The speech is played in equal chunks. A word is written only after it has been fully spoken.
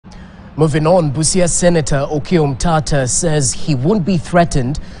Moving on, Busia Senator Okiya Omtatah says he won't be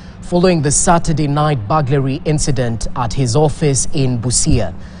threatened following the Saturday night burglary incident at his office in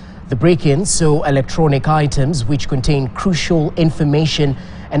Busia. The break-in saw electronic items which contain crucial information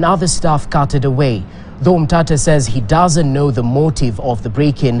and other stuff carted away. Though Omtatah says he doesn't know the motive of the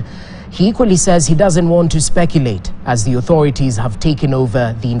break-in, he equally says he doesn't want to speculate as the authorities have taken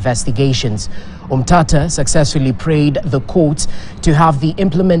over the investigations. Omtatah successfully prayed the courts to have the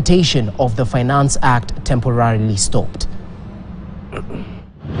implementation of the Finance Act temporarily stopped.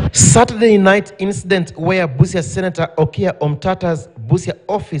 Saturday night incident where Busia Senator Okiya Omtatah's Busia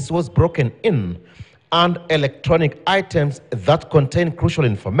office was broken in and electronic items that contain crucial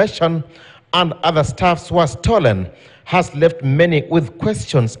information and other stuffs were stolen has left many with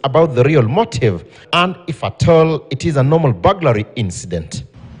questions about the real motive and if at all it is a normal burglary incident.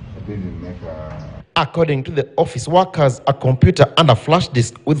 According to the office workers, a computer and a flash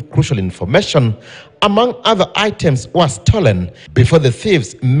disk with crucial information, among other items, were stolen before the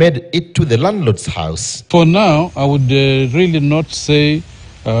thieves made it to the landlord's house. For now, I would really not say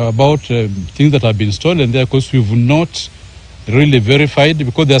about things that have been stolen there because we've not really verified,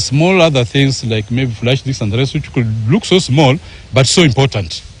 because there are small other things like maybe flash disks and the rest which could look so small but so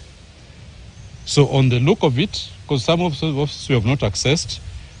important. So on the look of it, because some of the offices we have not accessed,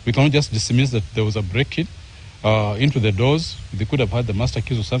 we cannot just dismiss that there was a break-in into the doors. They could have had the master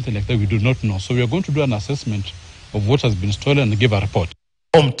keys or something like that. We do not know. So we are going to do an assessment of what has been stolen and give a report.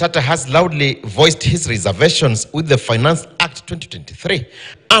 Omtatah has loudly voiced his reservations with the Finance Act 2023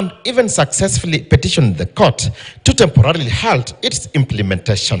 and even successfully petitioned the court to temporarily halt its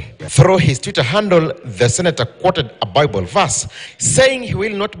implementation. Through his Twitter handle, the senator quoted a Bible verse saying he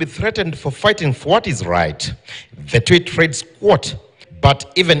will not be threatened for fighting for what is right. The tweet reads, quote,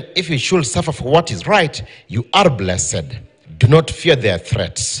 "But even if you should suffer for what is right, you are blessed. Do not fear their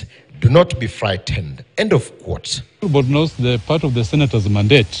threats. Do not be frightened." End of quote. Everybody knows the part of the senator's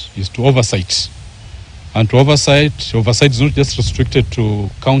mandate is to oversight. And to oversight is not just restricted to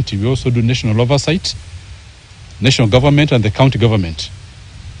county. We also do national oversight, national government and the county government.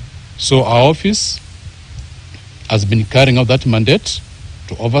 So our office has been carrying out that mandate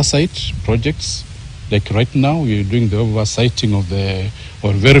to oversight projects. Like right now, we're doing the oversighting of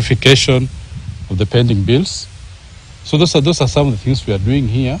or verification of the pending bills. So those are some of the things we are doing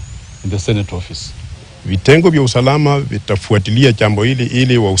here in the Senate office. Vitengo vya usalama vitafuatilia jambo hili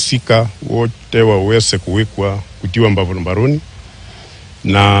ili wahusika wote waweze kutiwa mbaroni,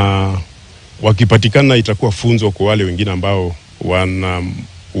 na wakipatikana itakuwa funzo kwa wale wengine ambao wana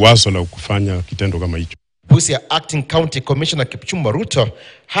wazo la kufanya kitendo kama hicho. Busia Acting County Commissioner Kipchumba Ruto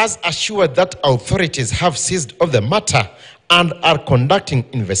has assured that authorities have seized of the matter and are conducting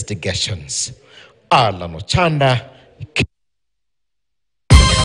investigations. Alano Chanda.